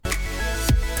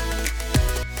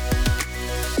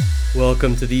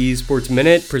Welcome to the Esports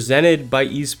Minute presented by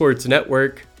Esports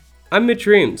Network. I'm Mitch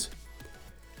Reams.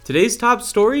 Today's top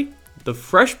story, the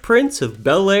Fresh Prince of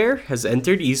Bel-Air has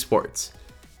entered esports.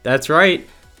 That's right,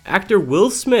 actor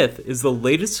Will Smith is the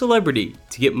latest celebrity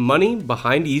to get money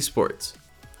behind esports.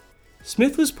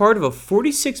 Smith was part of a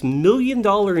 $46 million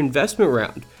investment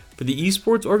round for the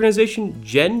esports organization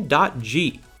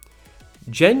Gen.G.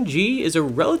 Gen.G is a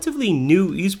relatively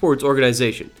new esports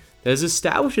organization that has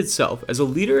established itself as a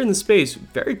leader in the space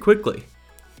very quickly.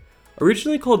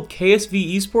 Originally called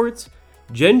KSV Esports,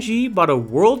 Gen.G bought a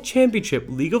World Championship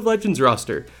League of Legends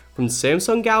roster from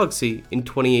Samsung Galaxy in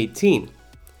 2018.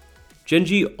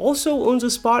 Gen.G also owns a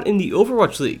spot in the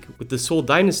Overwatch League with the Seoul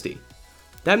Dynasty.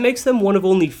 That makes them one of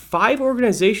only 5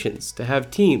 organizations to have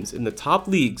teams in the top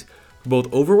leagues for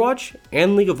both Overwatch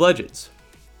and League of Legends.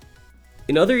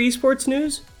 In other esports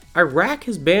news, Iraq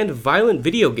has banned violent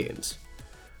video games.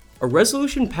 A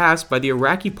resolution passed by the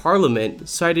Iraqi parliament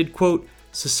cited, quote,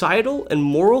 societal and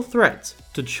moral threats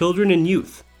to children and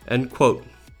youth, end quote.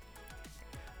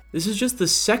 This is just the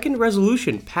second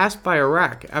resolution passed by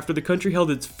Iraq after the country held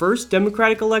its first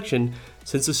democratic election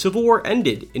since the civil war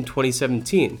ended in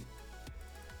 2017.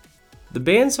 The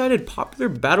ban cited popular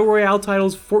battle royale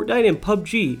titles Fortnite and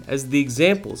PUBG as the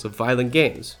examples of violent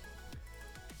games.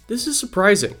 This is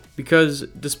surprising because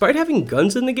despite having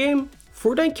guns in the game,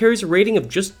 Fortnite carries a rating of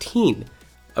just teen,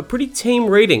 a pretty tame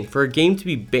rating for a game to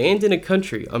be banned in a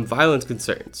country on violence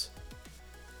concerns.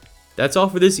 That's all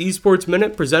for this Esports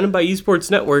Minute presented by Esports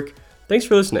Network. Thanks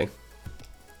for listening.